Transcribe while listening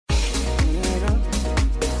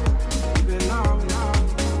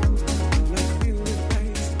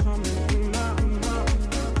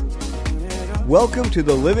Welcome to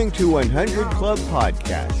the Living to 100 Club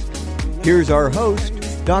podcast. Here's our host,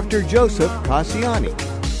 Dr. Joseph Casciani.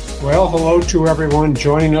 Well, hello to everyone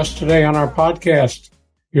joining us today on our podcast.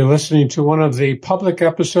 You're listening to one of the public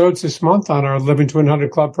episodes this month on our Living to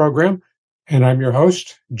 100 Club program, and I'm your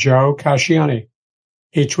host, Joe Casciani.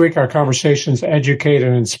 Each week, our conversations educate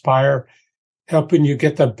and inspire, helping you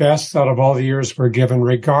get the best out of all the years we're given,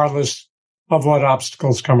 regardless of what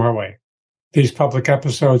obstacles come our way. These public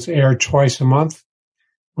episodes air twice a month.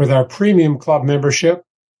 With our premium club membership,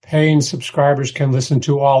 paying subscribers can listen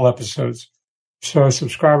to all episodes. So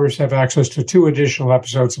subscribers have access to 2 additional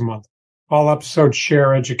episodes a month. All episodes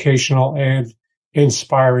share educational and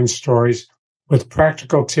inspiring stories with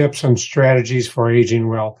practical tips and strategies for aging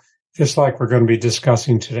well, just like we're going to be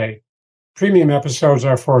discussing today. Premium episodes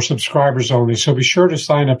are for subscribers only, so be sure to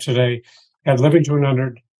sign up today at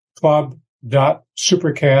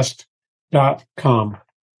living200club.supercast.com.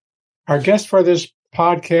 Our guest for this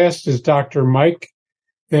podcast is Dr. Mike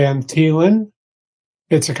Van Thielen.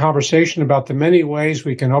 It's a conversation about the many ways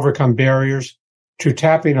we can overcome barriers to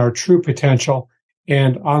tapping our true potential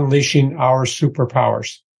and unleashing our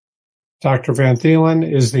superpowers. Dr. Van Thielen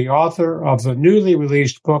is the author of the newly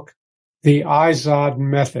released book, The IZOD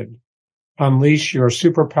Method: Unleash Your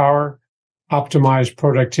Superpower, Optimize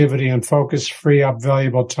Productivity and Focus, Free Up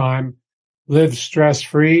Valuable Time, Live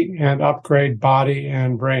Stress-Free, and Upgrade Body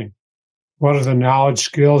and Brain. What are the knowledge,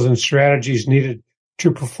 skills, and strategies needed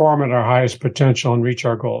to perform at our highest potential and reach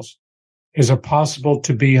our goals? Is it possible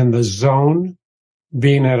to be in the zone,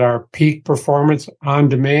 being at our peak performance on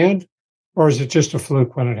demand, or is it just a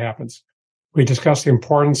fluke when it happens? We discuss the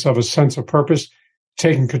importance of a sense of purpose,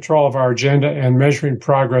 taking control of our agenda, and measuring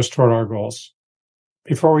progress toward our goals.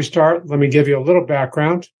 Before we start, let me give you a little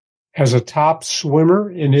background. As a top swimmer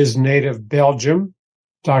in his native Belgium,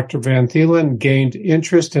 Dr. Van Thielen gained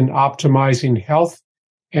interest in optimizing health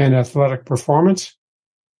and athletic performance.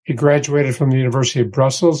 He graduated from the University of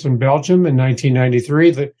Brussels in Belgium in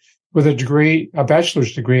 1993 with a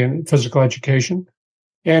bachelor's degree in physical education,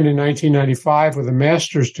 and in 1995 with a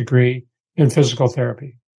master's degree in physical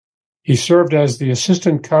therapy. He served as the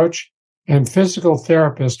assistant coach and physical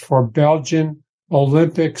therapist for Belgian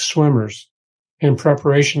Olympic swimmers in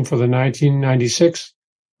preparation for the 1996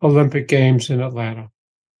 Olympic Games in Atlanta.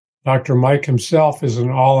 Dr. Mike himself is an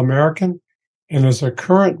All-American and is a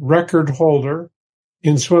current record holder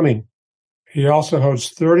in swimming. He also holds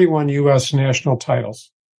 31 U.S. national titles.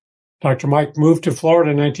 Dr. Mike moved to Florida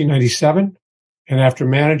in 1997, and after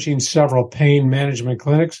managing several pain management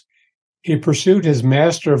clinics, he pursued his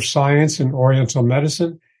Master of Science in Oriental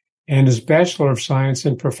Medicine and his Bachelor of Science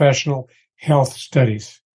in Professional Health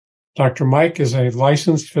Studies. Dr. Mike is a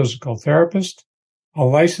licensed physical therapist, a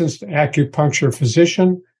licensed acupuncture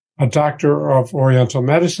physician, a doctor of Oriental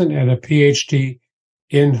Medicine, and a PhD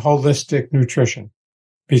in holistic nutrition.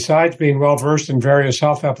 Besides being well-versed in various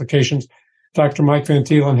health applications, Dr. Mike Van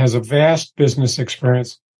Thielen has a vast business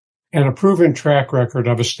experience and a proven track record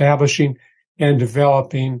of establishing and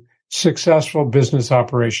developing successful business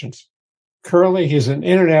operations. Currently, he is an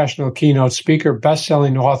international keynote speaker,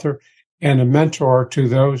 best-selling author, and a mentor to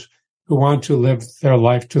those who want to live their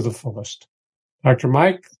life to the fullest. Dr.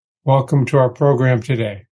 Mike, welcome to our program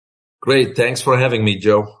today. Great. Thanks for having me,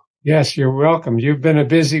 Joe. Yes, you're welcome. You've been a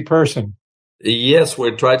busy person. Yes,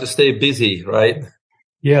 we're trying to stay busy, right?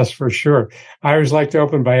 Yes, for sure. I always like to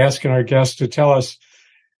open by asking our guests to tell us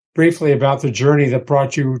briefly about the journey that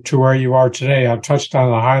brought you to where you are today. I've touched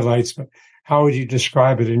on the highlights, but how would you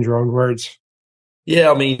describe it in your own words?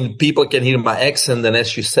 Yeah, I mean, people can hear my accent. And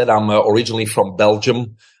as you said, I'm originally from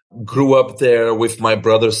Belgium. Grew up there with my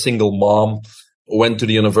brother, single mom, went to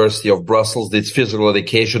the University of Brussels, did physical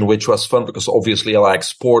education, which was fun because obviously I like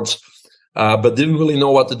sports, but didn't really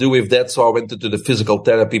know what to do with that. So I went into the physical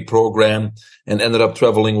therapy program and ended up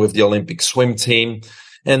traveling with the Olympic swim team.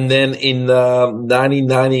 And then in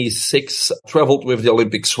 1996, traveled with the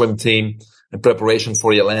Olympic swim team in preparation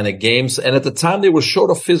for the Atlanta Games. And at the time, they were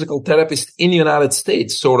short of physical therapists in the United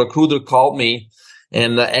States. So a recruiter called me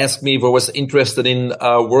and asked me if I was interested in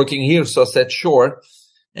working here. So I said, sure.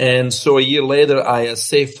 And so a year later, I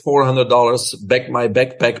saved $400, backed my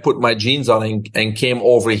backpack, put my jeans on, and came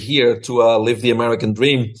over here to live the American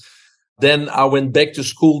dream. Then I went back to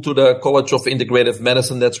school to the College of Integrative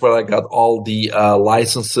Medicine. That's where I got all the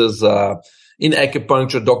licenses in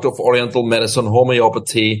acupuncture, doctor of Oriental Medicine,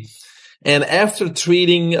 homeopathy. And after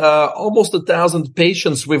treating almost 1,000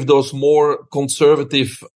 patients with those more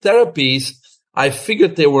conservative therapies, I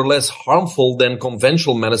figured they were less harmful than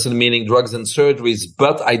conventional medicine, meaning drugs and surgeries,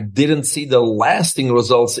 but I didn't see the lasting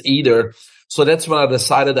results either. So that's when I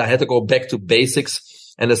decided I had to go back to basics.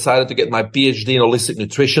 and decided to get my PhD in holistic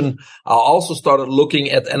nutrition. I also started looking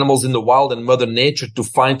at animals in the wild and Mother Nature to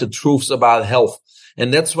find the truths about health.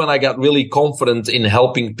 And that's when I got really confident in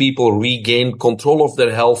helping people regain control of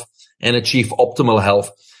their health and achieve optimal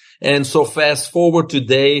health. And so fast forward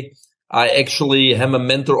today, I actually am a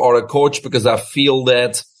mentor or a coach because I feel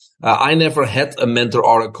that I never had a mentor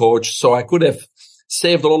or a coach. So I could have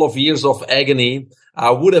saved a lot of years of agony.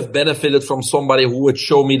 I would have benefited from somebody who would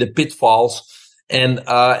show me the pitfalls and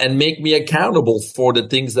make me accountable for the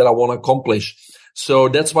things that I want to accomplish. So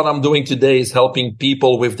that's what I'm doing today, is helping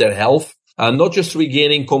people with their health. Not just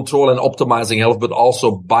regaining control and optimizing health, but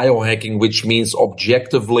also biohacking, which means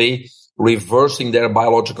objectively reversing their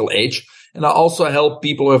biological age. And I also help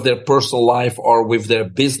people with their personal life or with their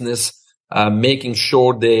business, making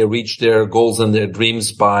sure they reach their goals and their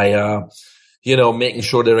dreams by, making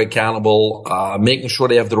sure they're accountable, making sure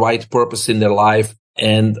they have the right purpose in their life,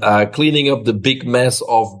 and cleaning up the big mess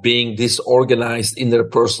of being disorganized in their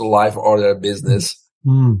personal life or their business.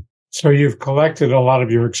 Mm. So you've collected a lot of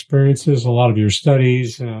your experiences, a lot of your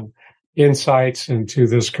studies, insights into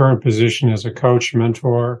this current position as a coach,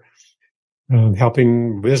 mentor,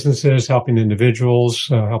 helping businesses, helping individuals,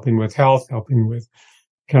 helping with health, helping with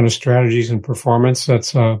kind of strategies and performance.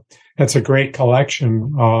 That's a great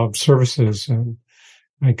collection of services. And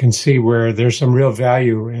I can see where there's some real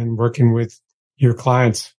value in working with your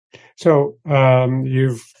clients. So,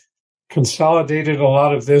 you've consolidated a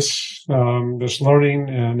lot of this learning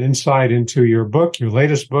and insight into your book, your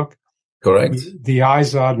latest book. Correct. The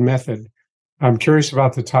IZOD Method. I'm curious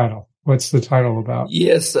about the title. What's the title about?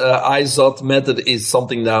 Yes, IZOD Method is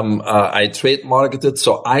something that I trademarketed.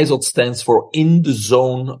 So IZOD stands for In the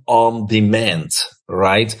Zone on Demand,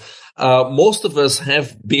 right? Most of us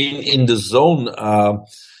have been in the zone,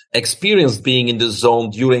 experienced being in the zone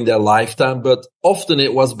during their lifetime, but often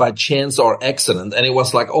it was by chance or accident. And it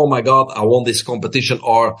was like, oh my God, I won this competition,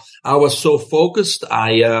 or I was so focused,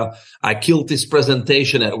 I killed this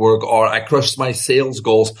presentation at work, or I crushed my sales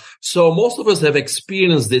goals. So most of us have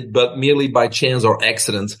experienced it, but merely by chance or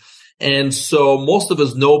accident. And so most of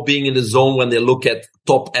us know being in the zone when they look at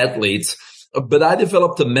top athletes. But I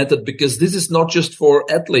developed a method because this is not just for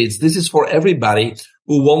athletes. This is for everybody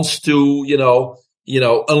who wants to,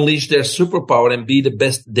 unleash their superpower and be the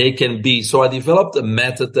best they can be. So I developed a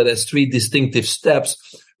method that has 3 distinctive steps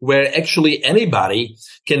where actually anybody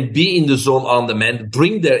can be in the zone on demand,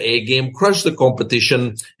 bring their A game, crush the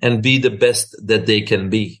competition, and be the best that they can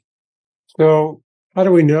be. So how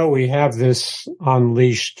do we know we have this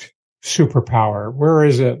unleashed superpower? Where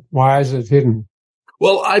is it? Why is it hidden?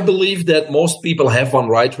 Well, I believe that most people have one,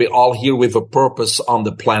 right? We're all here with a purpose on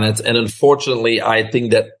the planet. And unfortunately, I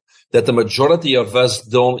think that the majority of us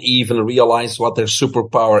don't even realize what their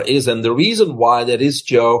superpower is. And the reason why that is,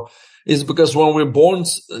 Joe, is because when we're born,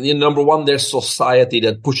 number one, there's society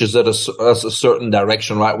that pushes us a certain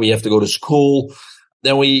direction, right? We have to go to school.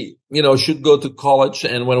 Then we, should go to college.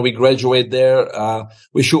 And when we graduate there,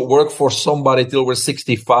 we should work for somebody till we're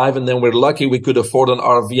 65. And then we're lucky we could afford an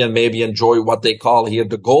RV and maybe enjoy what they call here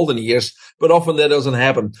the golden years. But often that doesn't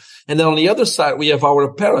happen. And then on the other side, we have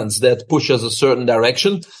our parents that push us a certain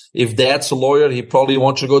direction. If dad's a lawyer, he probably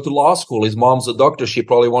wants to go to law school. His mom's a doctor. She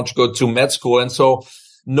probably wants to go to med school. And so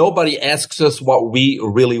nobody asks us what we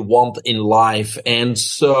really want in life. And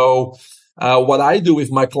so what I do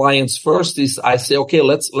with my clients first is I say, okay,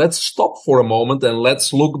 let's stop for a moment and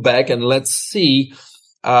let's look back and let's see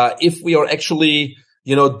if we are actually,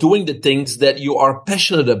 doing the things that you are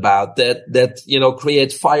passionate about, that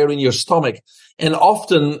create fire in your stomach. And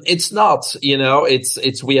often it's not,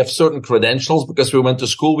 we have certain credentials because we went to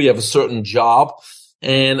school, we have a certain job.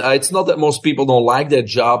 And it's not that most people don't like their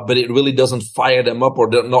job, but it really doesn't fire them up or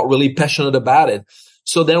they're not really passionate about it.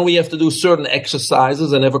 So then we have to do certain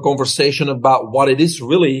exercises and have a conversation about what it is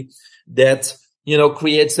really that,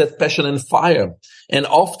 creates that passion and fire. And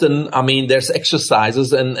often, there's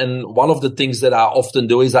exercises. And one of the things that I often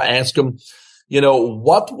do is I ask them,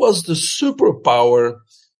 what was the superpower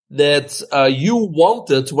that you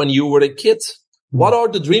wanted when you were a kid? What are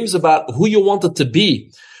the dreams about who you wanted to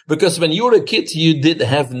be? Because when you were a kid, you did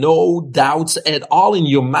have no doubts at all in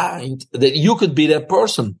your mind that you could be that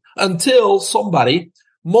person until somebody,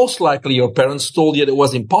 most likely your parents, told you that it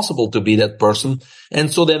was impossible to be that person.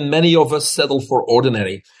 And so then many of us settle for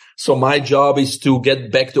ordinary. So my job is to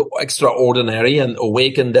get back to extraordinary and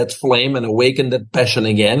awaken that flame and awaken that passion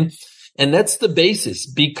again. And that's the basis,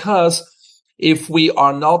 because if we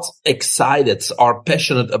are not excited or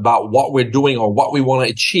passionate about what we're doing or what we want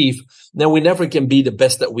to achieve, then we never can be the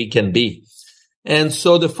best that we can be. And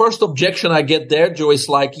so the first objection I get there, Joe, is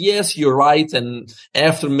like, yes, you're right. And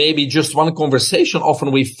after maybe just one conversation,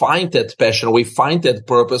 often we find that passion, we find that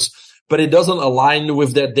purpose, but it doesn't align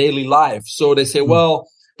with their daily life. So they say, well,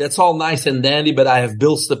 that's all nice and dandy, but I have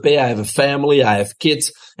bills to pay. I have a family. I have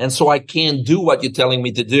kids. And so I can't do what you're telling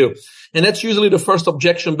me to do. And that's usually the first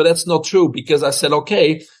objection, but that's not true, because I said,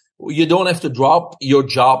 okay, you don't have to drop your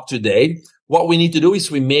job today. What we need to do is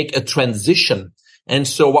we make a transition. And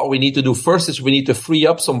so what we need to do first is we need to free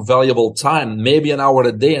up some valuable time, maybe an hour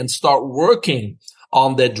a day, and start working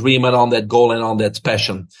on that dream and on that goal and on that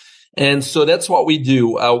passion. And so that's what we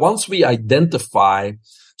do. Once we identify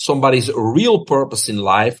somebody's real purpose in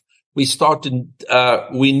life, we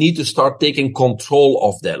need to start taking control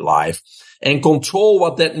of that life. And control,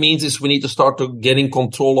 what that means is we need to start to getting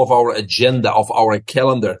control of our agenda, of our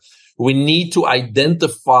calendar. We need to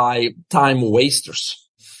identify time wasters.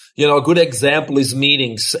 You know, a good example is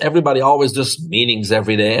meetings. Everybody always does meetings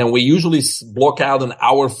every day, and we usually block out an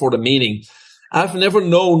hour for the meeting. I've never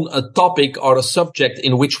known a topic or a subject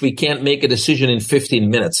in which we can't make a decision in 15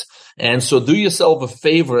 minutes. And so do yourself a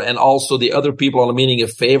favor, and also the other people on the meeting a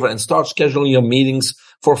favor, and start scheduling your meetings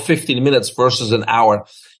for 15 minutes versus an hour.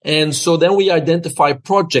 And so then we identify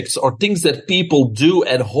projects or things that people do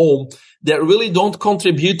at home that really don't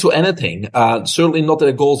contribute to anything, certainly not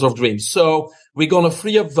their goals or dreams. So we're going to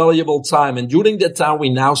free up valuable time. And during that time, we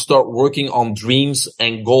now start working on dreams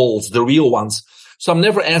and goals, the real ones. So I'm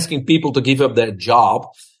never asking people to give up their job.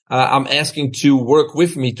 I'm asking to work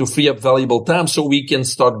with me to free up valuable time so we can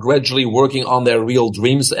start gradually working on their real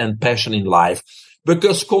dreams and passion in life.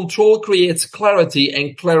 Because control creates clarity,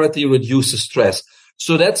 and clarity reduces stress.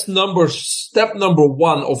 So that's step number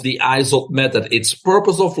one of the IZOT method. It's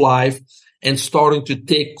purpose of life and starting to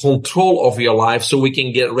take control of your life so we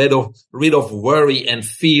can get rid of worry and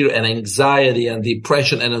fear and anxiety and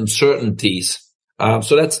depression and uncertainties.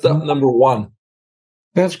 So that's step number one.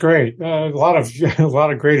 That's great. A lot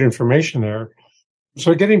of great information there.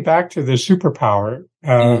 So getting back to the superpower,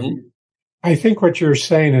 I think what you're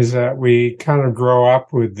saying is that we kind of grow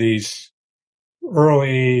up with these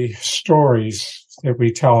early stories that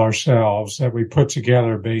we tell ourselves, that we put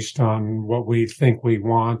together based on what we think we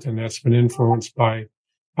want, and that's been influenced by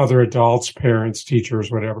other adults, parents,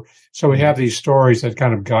 teachers, whatever. So we have these stories that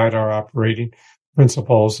kind of guide our operating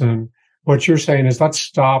principles. And what you're saying is, let's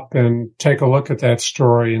stop and take a look at that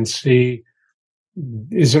story and see,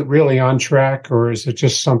 is it really on track, or is it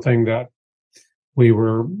just something that we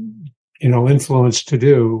were, influenced to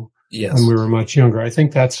do when we were much younger? I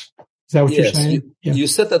think is that what you're saying? You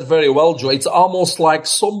said that very well, Joe. It's almost like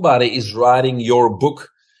somebody is writing your book.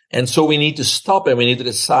 And so we need to stop and we need to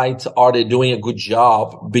decide, are they doing a good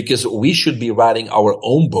job? Because we should be writing our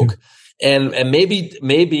own book. And maybe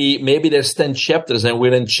there's 10 chapters and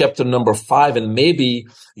we're in chapter number 5, and maybe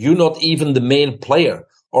you're not even the main player,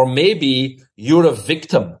 or maybe you're a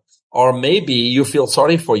victim, or maybe you feel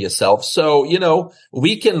sorry for yourself. So,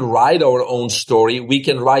 we can write our own story. We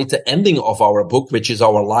can write the ending of our book, which is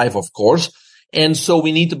our life, of course. And so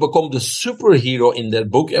we need to become the superhero in that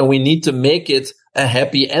book, and we need to make it a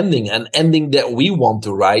happy ending, an ending that we want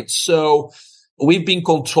to write. So we've been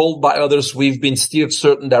controlled by others. We've been steered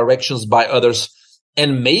certain directions by others.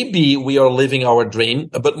 And maybe we are living our dream,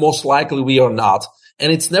 but most likely we are not.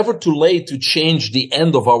 And it's never too late to change the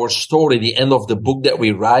end of our story, the end of the book that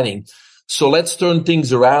we're writing. So let's turn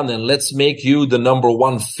things around and let's make you the number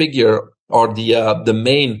one figure, or the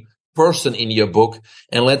main person in your book.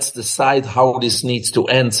 And let's decide how this needs to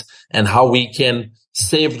end and how we can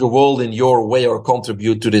save the world in your way, or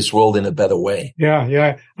contribute to this world in a better way.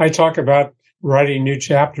 Yeah. I talk about writing new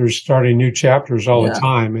chapters, starting new chapters all the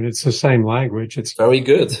time. And it's the same language. It's very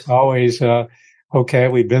good. Always, okay,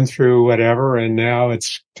 we've been through whatever, and now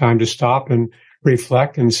it's time to stop and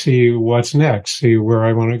reflect and see what's next, see where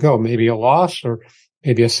I want to go. Maybe a loss, or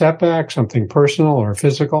maybe a setback, something personal or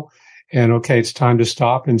physical. And okay, it's time to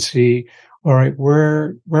stop and see, all right,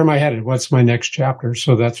 where am I headed? What's my next chapter?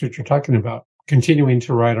 So that's what you're talking about, continuing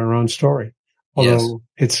to write our own story. Although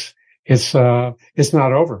it's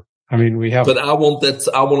not over. I mean, but I want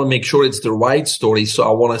to make sure it's the right story. So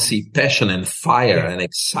I want to see passion and fire and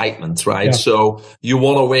excitement, right? Yeah. So you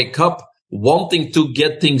want to wake up wanting to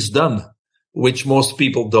get things done, which most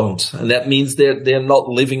people don't. And that means they're not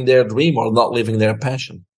living their dream or not living their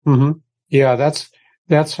passion. Mm-hmm. Yeah.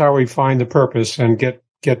 That's how we find the purpose and get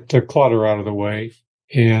the clutter out of the way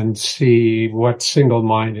and see what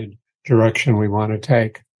single-minded direction we want to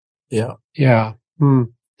take. Yeah. Yeah.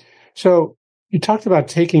 So you talked about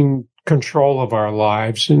taking control of our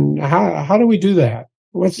lives, and how do we do that?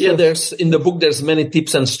 There's in the book, there's many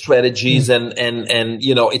tips and strategies and,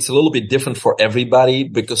 it's a little bit different for everybody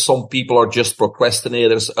because some people are just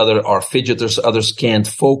procrastinators, others are fidgeters, others can't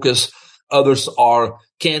focus, others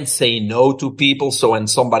can't say no to people. So when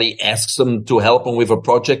somebody asks them to help them with a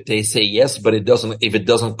project, they say yes, but if it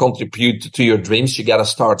doesn't contribute to your dreams, you got to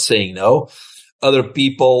start saying no. Other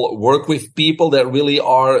people work with people that really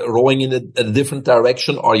are rowing in a different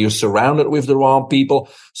direction. Are you surrounded with the wrong people?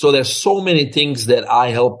 So there's so many things that I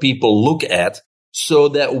help people look at so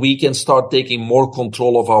that we can start taking more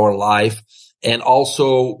control of our life and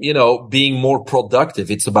also, being more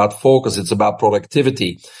productive. It's about focus. It's about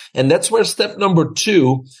productivity. And that's where step number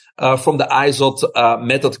 2 from the IZOD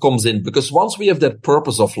method comes in. Because once we have that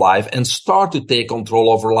purpose of life and start to take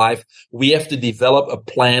control over life, we have to develop a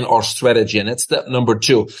plan or strategy. And that's step number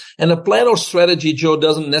 2. And a plan or strategy, Joe,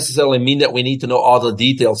 doesn't necessarily mean that we need to know all the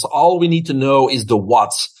details. All we need to know is the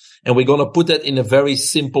what's. And we're going to put that in a very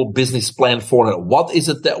simple business plan format. What is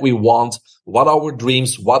it that we want? What are our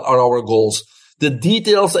dreams? What are our goals? The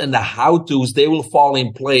details and the how-tos, they will fall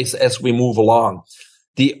in place as we move along.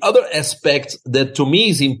 The other aspect that to me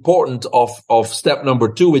is important of step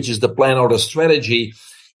number 2, which is the plan or the strategy,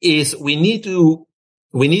 is we need to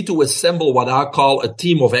assemble what I call a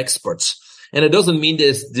team of experts. And it doesn't mean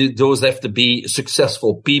those have to be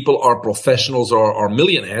successful people or professionals or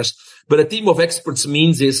millionaires. But a team of experts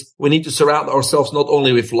means is we need to surround ourselves not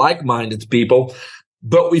only with like-minded people,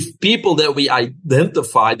 but with people that we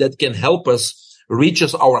identify that can help us reach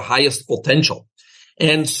our highest potential.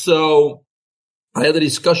 And so I had a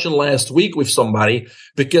discussion last week with somebody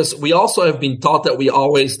because we also have been taught that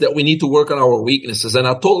we need to work on our weaknesses. And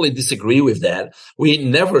I totally disagree with that. We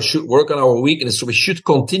never should work on our weaknesses. We should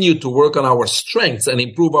continue to work on our strengths and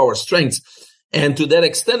improve our strengths. And to that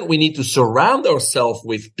extent, we need to surround ourselves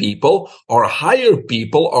with people or hire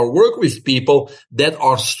people or work with people that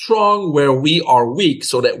are strong where we are weak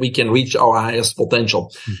so that we can reach our highest potential.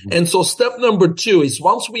 Mm-hmm. And so step number 2 is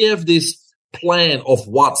once we have this plan of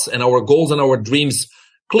what's and our goals and our dreams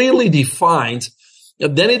clearly defined,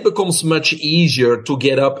 then it becomes much easier to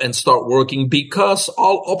get up and start working because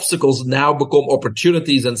all obstacles now become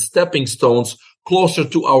opportunities and stepping stones closer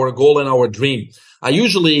to our goal and our dream. I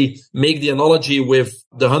usually make the analogy with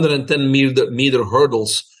the 110 meter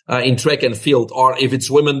hurdles in track and field, or if it's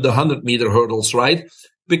women, the 100 meter hurdles, right?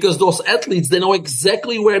 Because those athletes, they know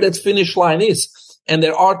exactly where that finish line is. And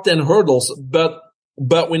there are 10 hurdles, but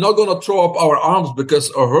we're not going to throw up our arms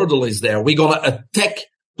because a hurdle is there. We're going to attack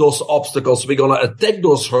those obstacles. We're going to attack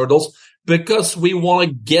those hurdles because we want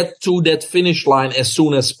to get to that finish line as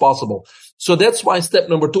soon as possible. So that's why step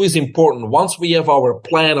number 2 is important. Once we have our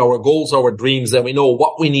plan, our goals, our dreams, and we know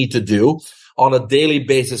what we need to do on a daily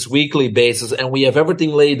basis, weekly basis, and we have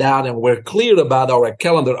everything laid out and we're clear about our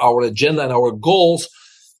calendar, our agenda, and our goals,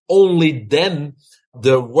 only then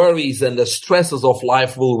the worries and the stresses of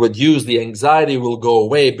life will reduce. The anxiety will go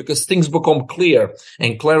away because things become clear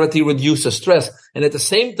and clarity reduces stress. And at the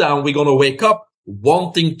same time, we're going to wake up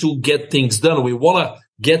wanting to get things done. We want to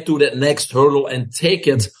get to that next hurdle and take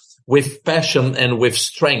it with passion and with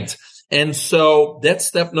strength. And so that's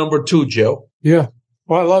step number 2, Joe. Yeah.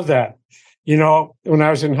 Well, I love that. When I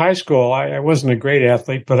was in high school, I wasn't a great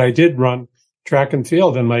athlete, but I did run track and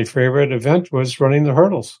field, and my favorite event was running the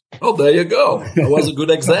hurdles. Oh, there you go. That was a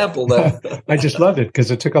good example there. I just loved it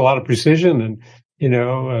because it took a lot of precision and,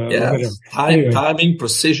 timing,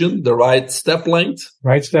 precision, the right step length.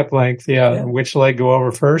 Right step length, yeah. Which leg go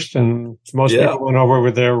over first, and most people went over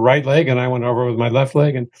with their right leg, and I went over with my left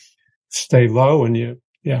leg, and stay low, and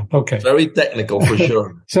okay. Very technical for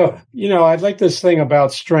sure. So, I like this thing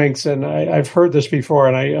about strengths, and I've heard this before,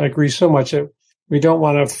 and I agree so much that we don't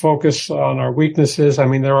want to focus on our weaknesses. I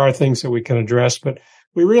mean, there are things that we can address, but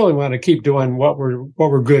we really want to keep doing what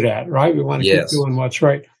we're good at, right? We want to keep doing what's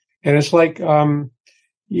right. And it's like,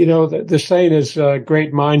 the saying is,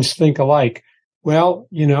 great minds think alike. Well,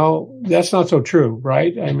 that's not so true,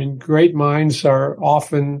 right? I mean, great minds are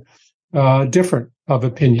often different of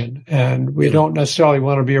opinion, and we don't necessarily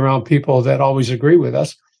want to be around people that always agree with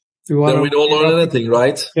us. We don't learn anything,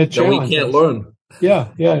 right? Then we can't learn. Yeah.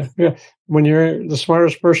 When you're the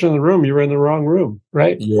smartest person in the room, you're in the wrong room,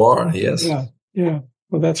 right? You are, yes. Yeah.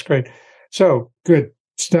 Well, that's great. So, good.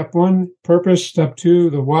 Step 1, purpose. Step 2,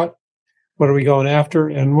 the what. What are we going after?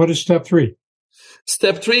 And what is step 3?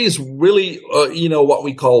 Step 3 is really, what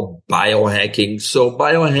we call biohacking. So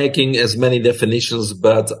biohacking has many definitions,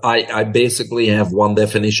 but I basically have one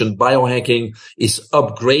definition. Biohacking is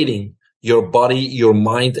upgrading your body, your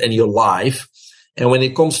mind, and your life. And when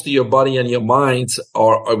it comes to your body and your mind,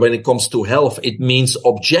 or when it comes to health, it means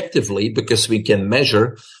objectively, because we can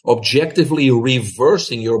measure, objectively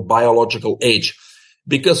reversing your biological age.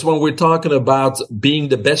 Because when we're talking about being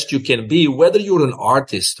the best you can be, whether you're an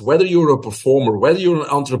artist, whether you're a performer, whether you're an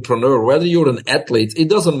entrepreneur, whether you're an athlete, it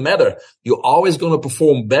doesn't matter. You're always going to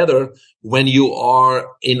perform better when you are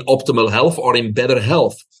in optimal health or in better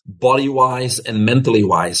health, body-wise and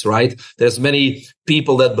mentally-wise, right? There's many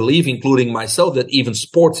people that believe, including myself, that even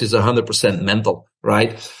sports is 100% mental,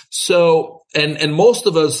 right? So, and most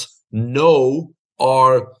of us know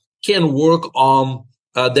or can work on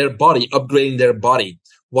their body, upgrading their body.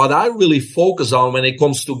 What I really focus on when it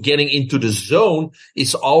comes to getting into the zone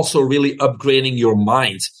is also really upgrading your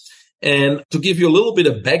mind. And to give you a little bit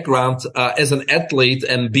of background, as an athlete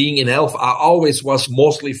and being in health, I always was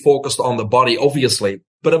mostly focused on the body, obviously.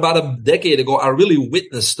 But about a decade ago, I really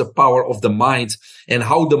witnessed the power of the mind and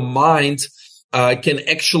how the mind can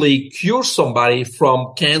actually cure somebody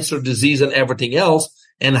from cancer, disease, and everything else,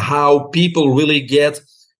 and how people really get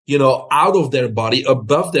out of their body,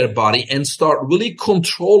 above their body, and start really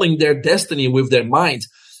controlling their destiny with their mind.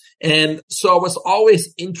 And so I was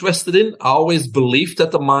always interested I always believed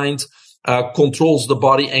that the mind controls the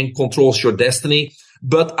body and controls your destiny.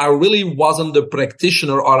 But I really wasn't the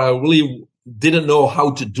practitioner, or I really didn't know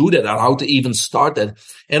how to do that or how to even start that.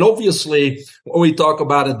 And obviously, when we talk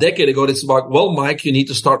about a decade ago, it's about, well, Mike, you need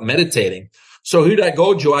to start meditating. So here I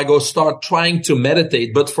go, Joe. I go start trying to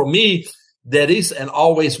meditate. But for me, that is and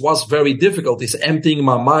always was very difficult, is emptying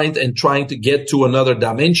my mind and trying to get to another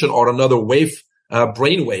dimension or another wave,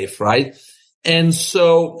 brain wave, right? And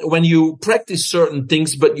so when you practice certain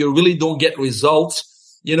things, but you really don't get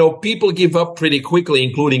results, people give up pretty quickly,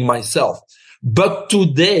 including myself. But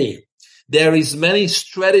today, there is many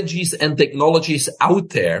strategies and technologies out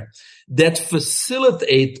there that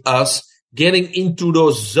facilitate us getting into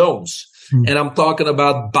those zones. And I'm talking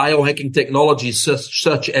about biohacking technologies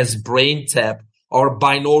such as BrainTap or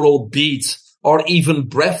binaural beats or even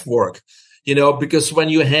breath work, because when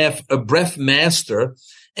you have a breath master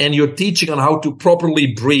and you're teaching on how to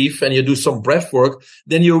properly breathe and you do some breath work,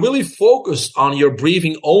 then you're really focused on your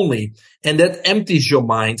breathing only, and that empties your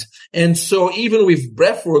mind. And so even with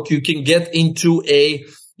breath work, you can get into a,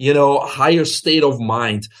 higher state of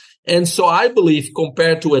mind. And so I believe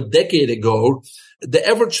compared to a decade ago, the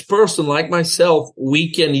average person like myself,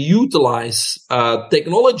 we can utilize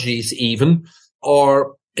technologies even,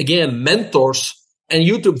 or again, mentors and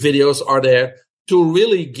YouTube videos are there to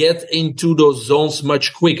really get into those zones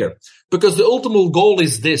much quicker. Because the ultimate goal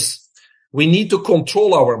is this. We need to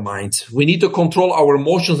control our mind. We need to control our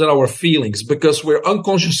emotions and our feelings, because we're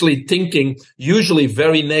unconsciously thinking usually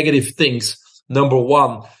very negative things, number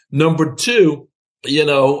one. Number two,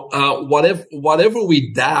 whatever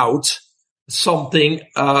we doubt something,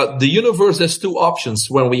 the universe has two options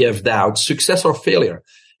when we have doubt: success or failure.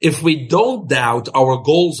 If we don't doubt our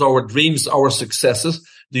goals, our dreams, our successes,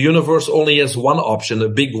 the universe only has one option, a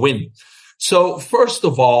big win. So first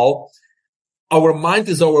of all, our mind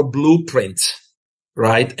is our blueprint,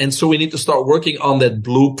 right? And so we need to start working on that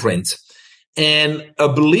blueprint. And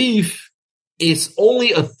a belief is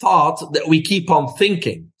only a thought that we keep on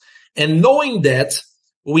thinking. And knowing that,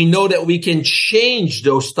 we know that we can change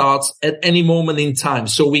those thoughts at any moment in time.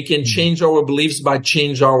 So we can change our beliefs by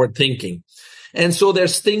change our thinking. And so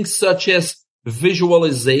there's things such as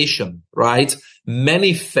visualization, right?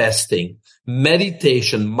 Manifesting,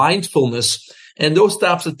 meditation, mindfulness, and those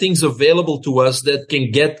types of things available to us that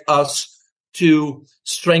can get us to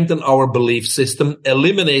strengthen our belief system,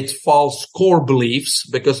 eliminate false core beliefs,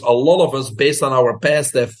 because a lot of us, based on our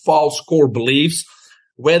past, have false core beliefs,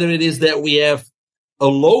 whether it is that we have a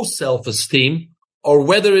low self-esteem or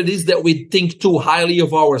whether it is that we think too highly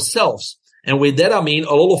of ourselves. And with that, I mean,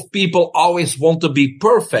 a lot of people always want to be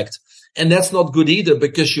perfect. And that's not good either,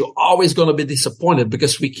 because you're always going to be disappointed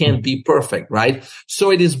because we can't be perfect, right?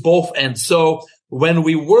 So it is both. And so when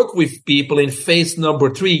we work with people in phase number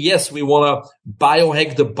 3, yes, we want to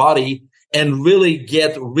biohack the body and really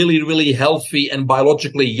get really, really healthy and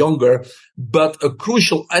biologically younger. But a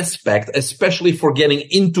crucial aspect, especially for getting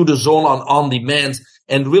into the zone on demand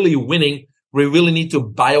and really winning, we really need to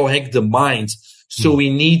biohack the mind. So we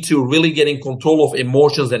need to really get in control of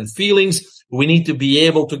emotions and feelings. We need to be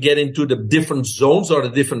able to get into the different zones or the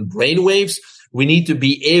different brain waves. We need to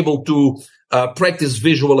be able to practice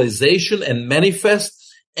visualization and manifest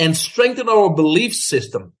and strengthen our belief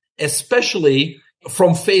system, especially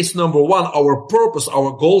from phase number 1, our purpose,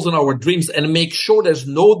 our goals, and our dreams, and make sure there's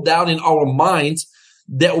no doubt in our minds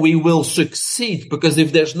that we will succeed. Because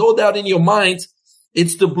if there's no doubt in your mind,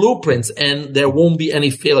 It's the blueprints, and there won't be any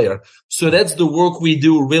failure. So that's the work we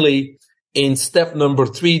do really in step number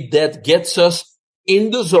 3 that gets us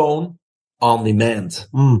in the zone on demand.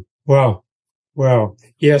 Wow.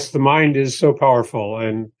 Yes, the mind is so powerful.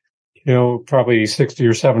 And, probably 60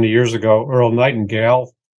 or 70 years ago, Earl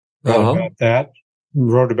Nightingale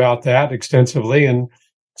wrote about that extensively and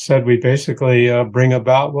said we basically bring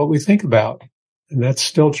about what we think about. And that's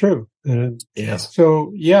still true. Yes.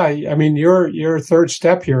 So, your third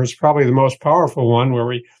step here is probably the most powerful one, where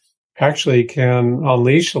we actually can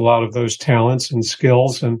unleash a lot of those talents and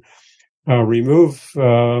skills and remove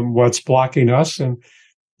what's blocking us and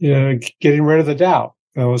getting rid of the doubt,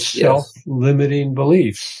 those self-limiting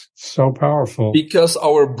beliefs. So powerful. Because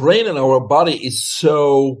our brain and our body is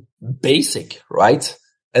so basic, right?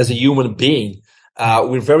 As a human being,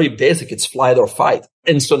 we're very basic. It's flight or fight.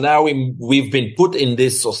 And so now we've been put in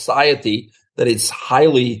this society that is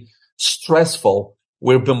highly stressful.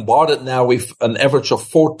 We're bombarded now with an average of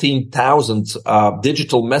 14,000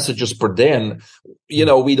 digital messages per day. And,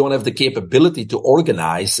 we don't have the capability to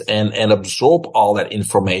organize and absorb all that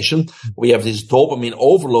information. We have this dopamine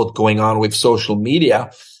overload going on with social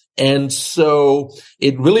media. And so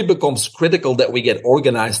it really becomes critical that we get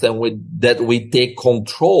organized and that we take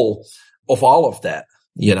control of all of that,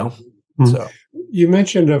 So you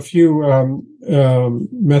mentioned a few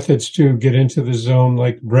methods to get into the zone,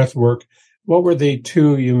 like breath work. What were the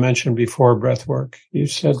 2 you mentioned before breath work? You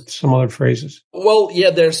said some other phrases. Well, yeah,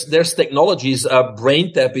 there's technologies.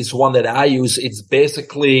 BrainTap is one that I use. It's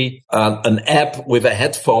basically an app with a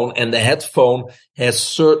headphone, and the headphone has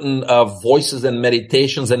certain voices and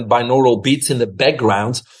meditations and binaural beats in the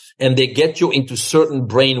background, and they get you into certain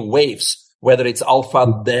brain waves, whether it's alpha,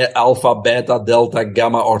 beta, delta,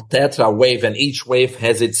 gamma, or theta wave, and each wave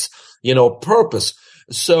has its, purpose.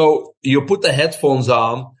 So you put the headphones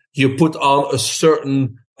on, you put on a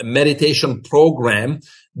certain meditation program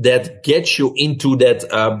that gets you into that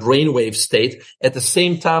brainwave state. At the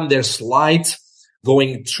same time, there's light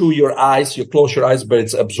going through your eyes. You close your eyes, but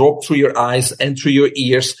it's absorbed through your eyes and through your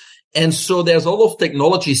ears. And so there's a lot of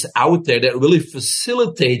technologies out there that really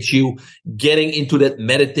facilitate you getting into that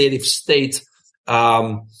meditative state,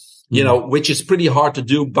 which is pretty hard to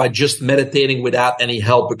do by just meditating without any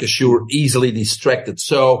help because you're easily distracted.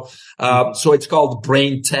 So it's called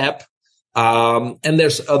BrainTap. And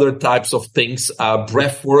there's other types of things,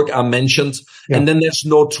 breath work I mentioned. Yeah. And then there's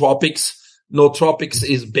nootropics. Nootropics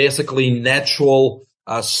is basically natural,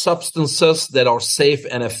 substances that are safe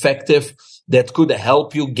and effective that could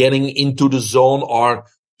help you getting into the zone or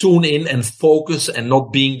tune in and focus and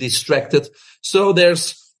not being distracted. So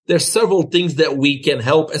there's several things that we can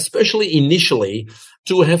help, especially initially,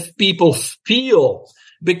 to have people feel.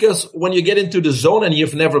 Because when you get into the zone and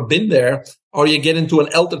you've never been there, or you get into an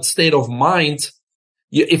altered state of mind,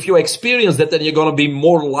 if you experience that, then you're going to be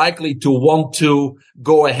more likely to want to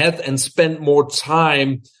go ahead and spend more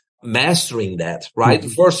time mastering that, right?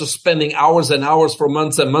 Mm-hmm. Versus spending hours and hours for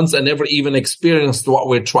months and months and never even experienced what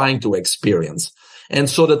we're trying to experience. And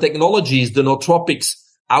so the technologies, the nootropics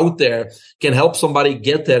out there can help somebody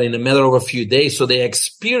get there in a matter of a few days. So they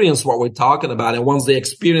experience what we're talking about. And once they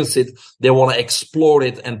experience it, they want to explore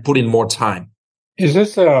it and put in more time. Is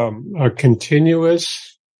this a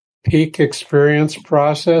continuous peak experience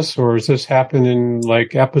process, or does this happen in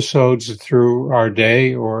like episodes through our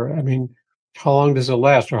day? Or, how long does it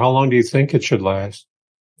last, or how long do you think it should last?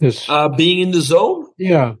 This being in the zone?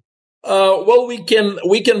 Yeah. Well, we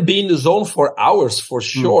can be in the zone for hours for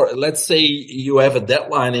sure. Let's say you have a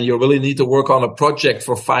deadline and you really need to work on a project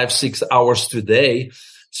for 5-6 hours today.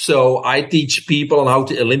 So I teach people on how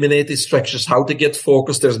to eliminate distractions, how to get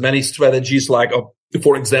focused. There's many strategies like,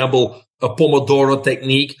 for example, a Pomodoro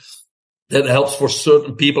technique that helps for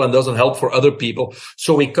certain people and doesn't help for other people.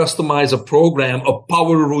 So we customize a program, a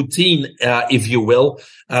power routine, if you will,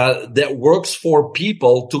 that works for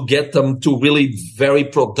people to get them to really very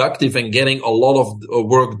productive and getting a lot of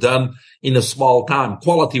work done in a small time.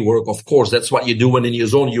 Quality work, of course. That's what you do when in your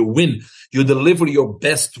zone you win. You deliver your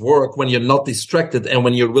best work when you're not distracted and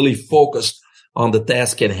when you're really focused on the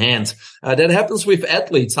task at hand. That happens with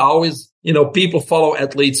athletes. I always, people follow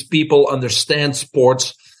athletes. People understand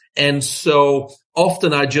sports. And so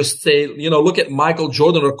often I just say, look at Michael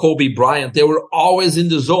Jordan or Kobe Bryant. They were always in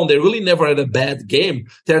the zone. They really never had a bad game.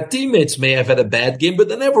 Their teammates may have had a bad game, but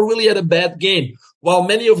they never really had a bad game. While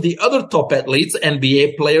many of the other top athletes,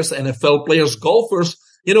 NBA players, NFL players, golfers,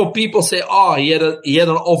 people say, he had an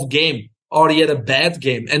off game or he had a bad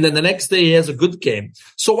game. And then the next day he has a good game.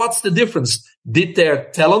 So what's the difference? Did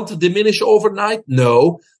their talent diminish overnight?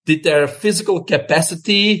 No. Did their physical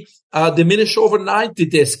capacity diminish overnight?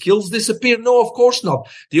 Did their skills disappear? No, of course not.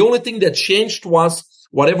 The only thing that changed was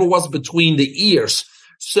whatever was between the ears.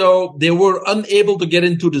 So they were unable to get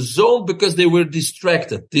into the zone because they were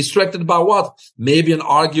distracted. Distracted by what? Maybe an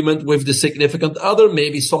argument with the significant other,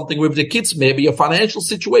 maybe something with the kids, maybe a financial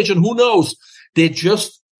situation. Who knows? They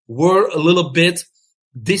just were a little bit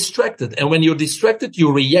distracted. And when you're distracted,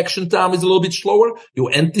 your reaction time is a little bit slower.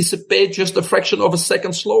 You anticipate just a fraction of a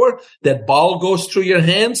second slower. That ball goes through your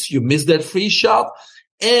hands. You miss that free shot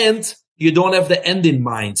and you don't have the end in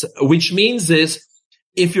mind, which means is,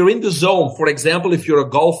 if you're in the zone, for example, if you're a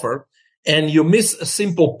golfer and you miss a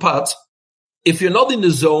simple putt, if you're not in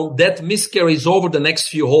the zone, that miss carries over the next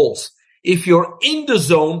few holes. If you're in the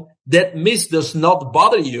zone, that miss does not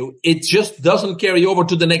bother you. It just doesn't carry over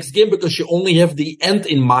to the next game because you only have the end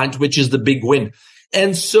in mind, which is the big win.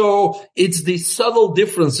 And so it's the subtle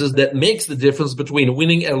differences that makes the difference between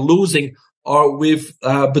winning and losing, or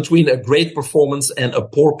between a great performance and a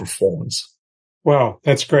poor performance. Wow,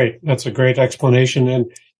 that's great. That's a great explanation.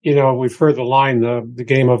 And, we've heard the line, the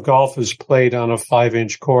game of golf is played on a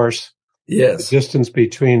 5-inch course. Yes. The distance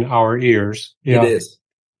between our ears. Yeah. It is.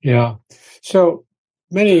 Yeah. So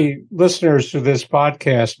many listeners to this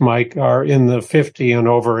podcast, Mike, are in the 50 and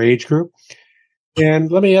over age group.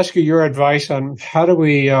 And let me ask you your advice on how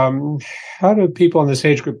do people in this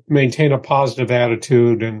age group maintain a positive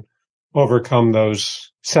attitude and overcome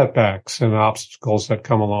those setbacks and obstacles that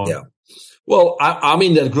come along? Yeah. Well, I'm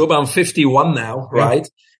in that group. I'm 51 now, right?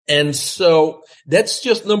 Yeah. And so that's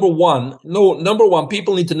just number one. Number one,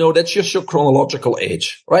 people need to know that's just your chronological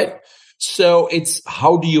age, right? So it's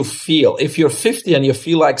how do you feel? If you're 50 and you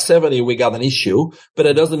feel like 70, we got an issue, but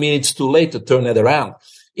it doesn't mean it's too late to turn it around.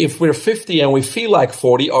 If we're 50 and we feel like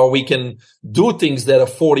 40, or we can do things that a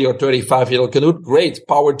 40 or 35-year-old can do, great,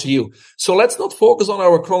 power to you. So let's not focus on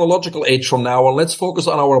our chronological age from now on. Let's focus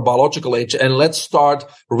on our biological age, and let's start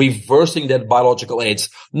reversing that biological age.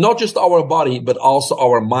 Not just our body, but also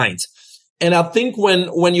our mind. And I think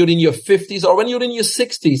when you're in your 50s or when you're in your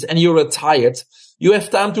 60s and you're retired, you have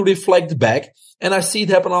time to reflect back. And I see it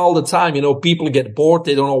happen all the time. People get bored.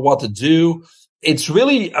 They don't know what to do. It's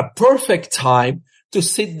really a perfect time to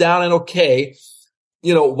sit down and,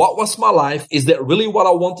 what was my life? Is that really what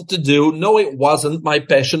I wanted to do? No, it wasn't my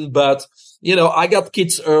passion, but, I got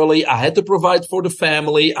kids early. I had to provide for the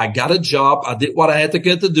family. I got a job. I did what I had to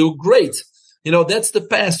get to do. Great. That's the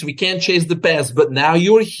past. We can't chase the past, but now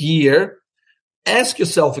you're here. Ask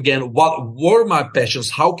yourself again, what were my passions?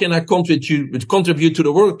 How can I contribute to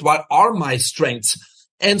the world? What are my strengths?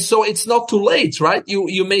 And so it's not too late, right?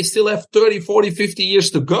 You may still have 30, 40, 50 years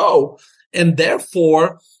to go. And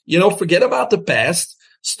therefore, forget about the past.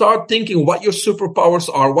 Start thinking what your superpowers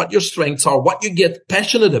are, what your strengths are, what you get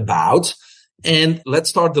passionate about, and let's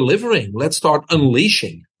start delivering. Let's start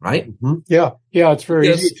unleashing, right? Mm-hmm. Yeah. Yeah. It's very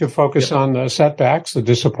easy to focus on the setbacks, the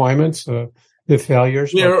disappointments, the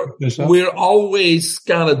failures. We're always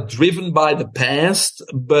kind of driven by the past,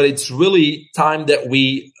 but it's really time that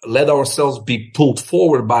we let ourselves be pulled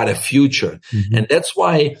forward by the future. Mm-hmm. And that's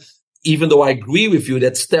why, even though I agree with you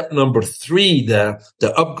that step number 3, the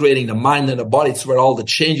upgrading the mind and the body, it's where all the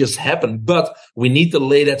changes happen, but we need to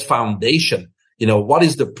lay that foundation. What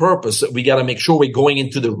is the purpose? We got to make sure we're going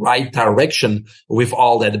into the right direction with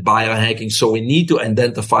all that biohacking. So we need to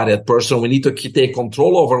identify that person. We need to take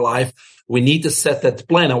control over life. We need to set that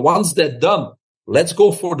plan. And once that's done, let's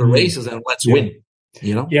go for the races and let's win.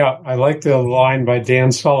 Yeah. I like the line by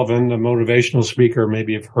Dan Sullivan, the motivational speaker.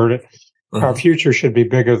 Maybe you've heard it. Our future should be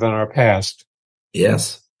bigger than our past.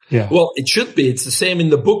 Yes. Yeah. Well, it should be. It's the same in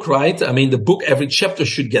the book, right? I mean, the book, every chapter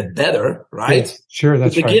should get better, right? Yes, sure.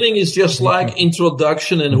 That's the beginning is just like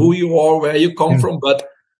introduction and who you are, where you come from, but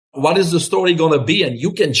what is the story going to be? And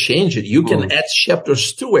you can change it. You can add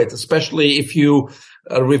chapters to it, especially if you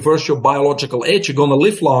reverse your biological age. You're going to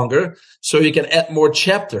live longer, so you can add more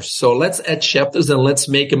chapters. So let's add chapters and let's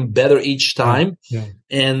make them better each time. Yeah.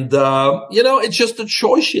 And, it's just a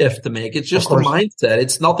choice you have to make. It's just a mindset.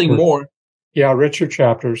 It's nothing more. Yeah. Richer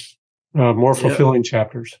chapters, more fulfilling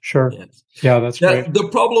chapters. Sure. Yes. Yeah. That's great. The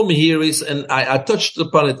problem here is, and I touched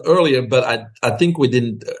upon it earlier, but I think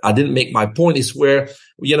I didn't make my point, is where,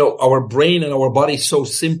 our brain and our body is so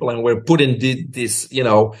simple, and we're put in this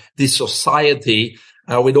society.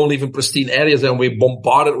 We don't live in pristine areas, and we're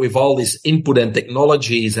bombarded with all this input and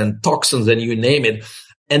technologies and toxins and you name it.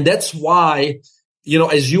 And that's why,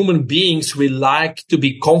 as human beings, we like to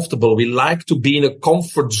be comfortable. We like to be in a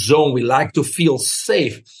comfort zone. We like to feel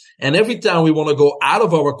safe. And every time we want to go out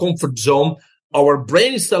of our comfort zone, our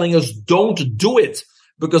brain is telling us, don't do it.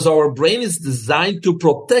 because our brain is designed to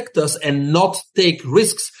protect us and not take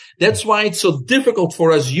risks. That's why it's so difficult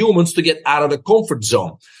for us humans to get out of the comfort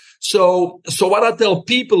zone. So what I tell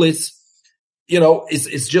people is,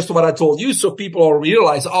 it's just what I told you. So people all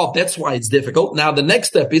realize, oh, that's why it's difficult. Now the next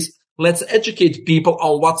step is let's educate people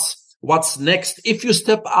on what's next. If you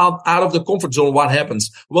step out of the comfort zone, what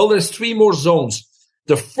happens? Well, there's 3 more zones.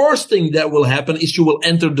 The first thing that will happen is you will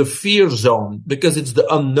enter the fear zone because it's the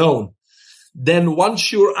unknown. Then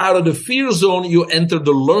once you're out of the fear zone, you enter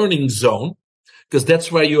the learning zone because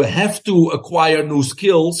that's where you have to acquire new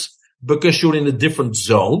skills because you're in a different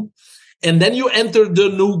zone. And then you enter the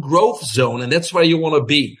new growth zone, and that's where you want to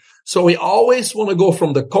be. So we always want to go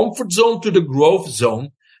from the comfort zone to the growth zone,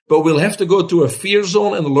 but we'll have to go to a fear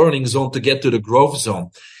zone and a learning zone to get to the growth zone.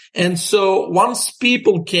 And so once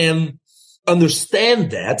people can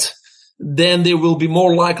understand that, then they will be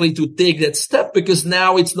more likely to take that step because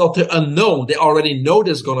now it's not the unknown. They already know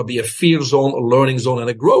there's going to be a fear zone, a learning zone, and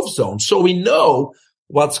a growth zone. So we know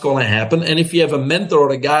what's going to happen. And if you have a mentor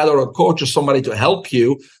or a guide or a coach or somebody to help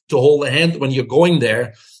you to hold a hand when you're going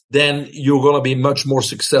there, then you're going to be much more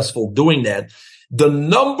successful doing that. The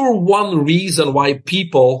number one reason why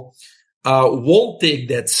people won't take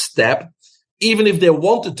that step, even if they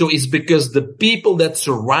wanted to, is because the people that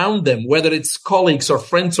surround them, whether it's colleagues or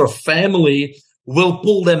friends or family, will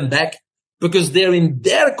pull them back because they're in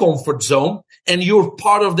their comfort zone and you're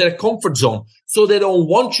part of their comfort zone. So they don't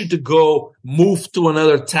want you to go move to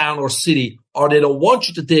another town or city, or they don't want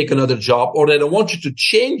you to take another job, or they don't want you to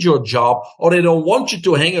change your job, or they don't want you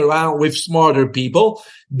to hang around with smarter people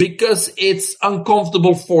because it's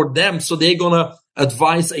uncomfortable for them. So they're going to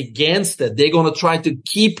advise against it. They're going to try to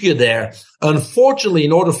keep you there. Unfortunately,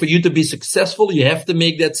 in order for you to be successful, you have to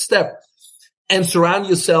make that step and surround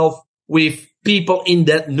yourself with people in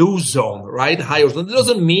that new zone, right? Higher zone. It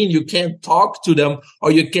doesn't mean you can't talk to them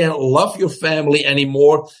or you can't love your family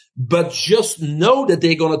anymore, but just know that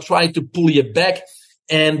they're going to try to pull you back.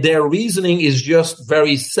 And their reasoning is just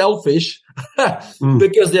very selfish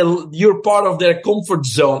because you're part of their comfort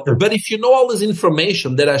zone. But if you know all this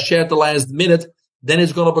information that I shared the last minute, then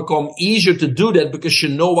it's going to become easier to do that because you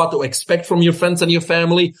know what to expect from your friends and your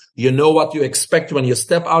family. You know what you expect when you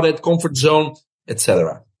step out of that comfort zone,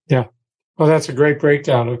 etc. Yeah. Well, that's a great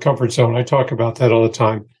breakdown of comfort zone. I talk about that all the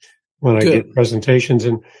time when I give presentations.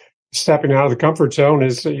 And stepping out of the comfort zone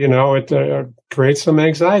is, it creates some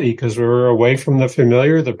anxiety because we're away from the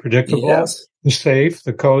familiar, the predictable, the safe,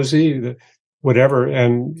 the cozy, the whatever.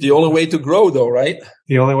 And the only way to grow, though, right?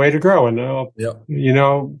 The only way to grow. And,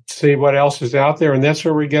 see what else is out there. And that's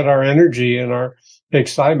where we get our energy and our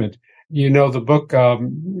excitement. The book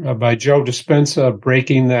by Joe Dispenza,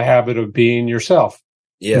 Breaking the Habit of Being Yourself.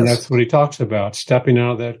 Yes. And that's what he talks about, stepping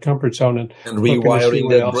out of that comfort zone and rewiring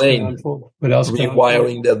that brain. What else?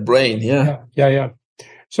 Rewiring that brain. Yeah.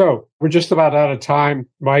 So we're just about out of time,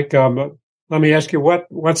 Mike. Let me ask you,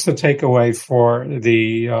 what's the takeaway for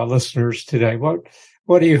the listeners today?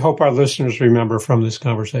 What do you hope our listeners remember from this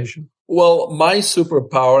conversation? Well, my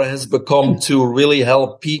superpower has become to really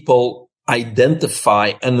help people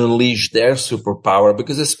identify and unleash their superpower,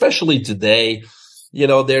 because especially today,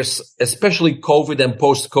 there's especially COVID and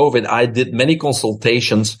post-COVID. I did many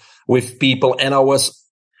consultations with people, and I was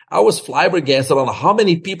flabbergasted on how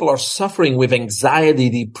many people are suffering with anxiety,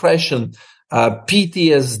 depression,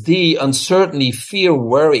 PTSD, uncertainty, fear,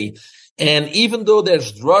 worry. And even though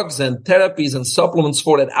there's drugs and therapies and supplements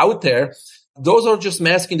for that out there, those are just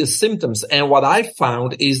masking the symptoms. And what I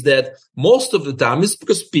found is that most of the time it's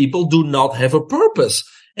because people do not have a purpose.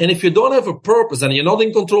 And if you don't have a purpose and you're not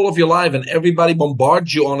in control of your life and everybody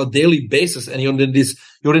bombards you on a daily basis and you're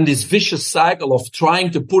in this vicious cycle of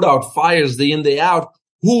trying to put out fires day in, day out,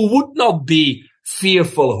 who would not be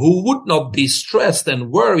fearful, who would not be stressed and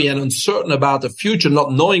worry and uncertain about the future,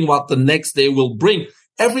 not knowing what the next day will bring?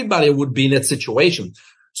 Everybody would be in that situation.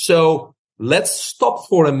 So let's stop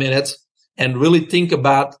for a minute and really think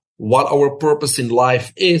about what our purpose in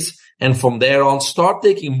life is. And from there on, start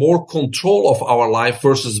taking more control of our life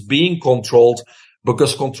versus being controlled,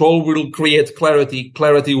 because control will create clarity.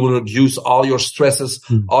 Clarity will reduce all your stresses,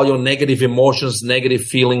 all your negative emotions, negative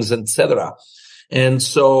feelings, etc. And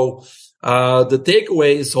so the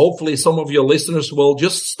takeaway is hopefully some of your listeners will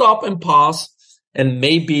just stop and pause and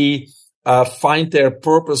maybe find their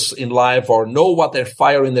purpose in life or know what their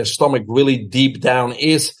fire in their stomach really deep down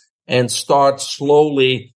is and start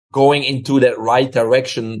slowly going into that right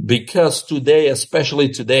direction, because today, especially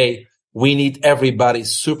today, we need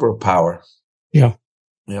everybody's superpower. Yeah.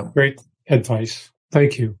 Great advice.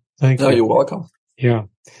 Thank you. You're welcome. Yeah.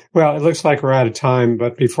 Well, it looks like we're out of time,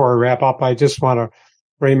 but before I wrap up, I just want to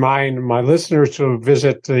remind my listeners to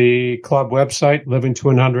visit the club website,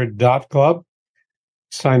 livingto100.club.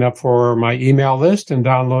 Sign up for my email list and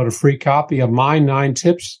download a free copy of my 9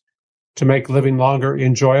 tips to make living longer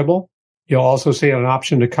enjoyable. You'll also see an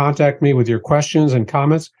option to contact me with your questions and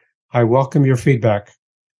comments. I welcome your feedback.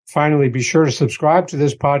 Finally, be sure to subscribe to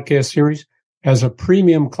this podcast series as a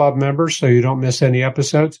premium club member so you don't miss any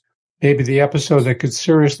episodes, maybe the episode that could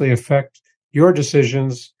seriously affect your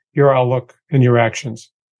decisions, your outlook, and your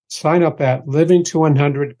actions. Sign up at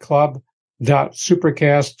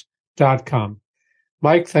livingto100club.supercast.com.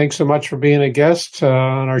 Mike, thanks so much for being a guest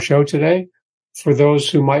on our show today. For those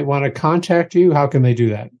who might want to contact you, how can they do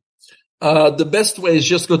that? The best way is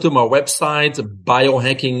just go to my website,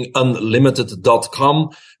 biohackingunlimited.com,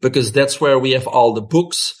 because that's where we have all the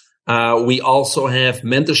books. We also have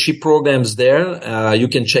mentorship programs there. You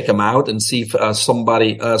can check them out and see if some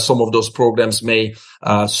of those programs may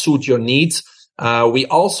suit your needs. We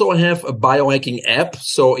also have a biohacking app.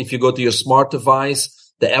 So if you go to your smart device,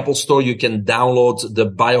 the Apple Store, you can download the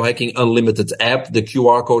Biohacking Unlimited app. The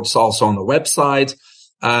QR code is also on the website.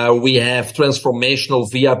 We have transformational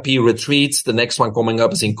VIP retreats. The next one coming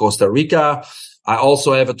up is in Costa Rica. I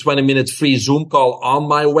also have a 20-minute free Zoom call on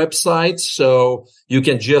my website. So you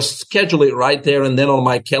can just schedule it right there and then on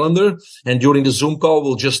my calendar. And during the Zoom call,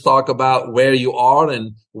 we'll just talk about where you are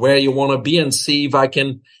and where you want to be and see if I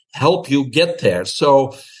can help you get there.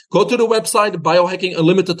 So go to the website,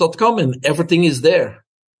 biohackingunlimited.com, and everything is there.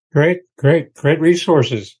 Great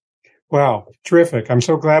resources. Wow, terrific. I'm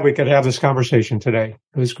so glad we could have this conversation today.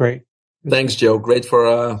 It was great. Thanks, Joe. Great for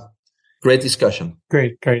a great discussion.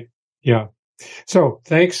 Great. Yeah. So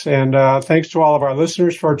thanks, and thanks to all of our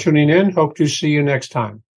listeners for tuning in. Hope to see you next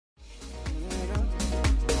time.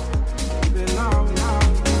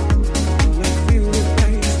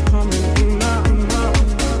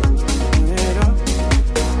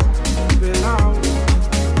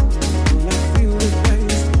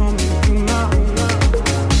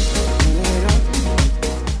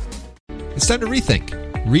 It's time to rethink,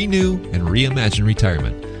 renew, and reimagine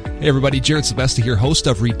retirement. Hey everybody, Jared Sebesta here, host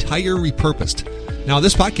of Retire Repurposed. Now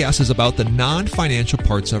this podcast is about the non-financial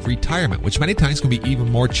parts of retirement, which many times can be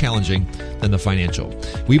even more challenging than the financial.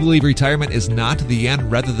 We believe retirement is not the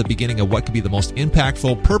end, rather the beginning of what could be the most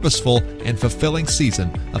impactful, purposeful, and fulfilling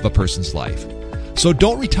season of a person's life. So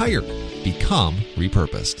don't retire, become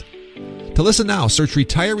repurposed. To listen now, search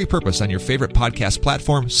Retire Repurposed on your favorite podcast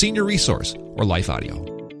platform, Senior Resource, or Life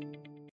Audio.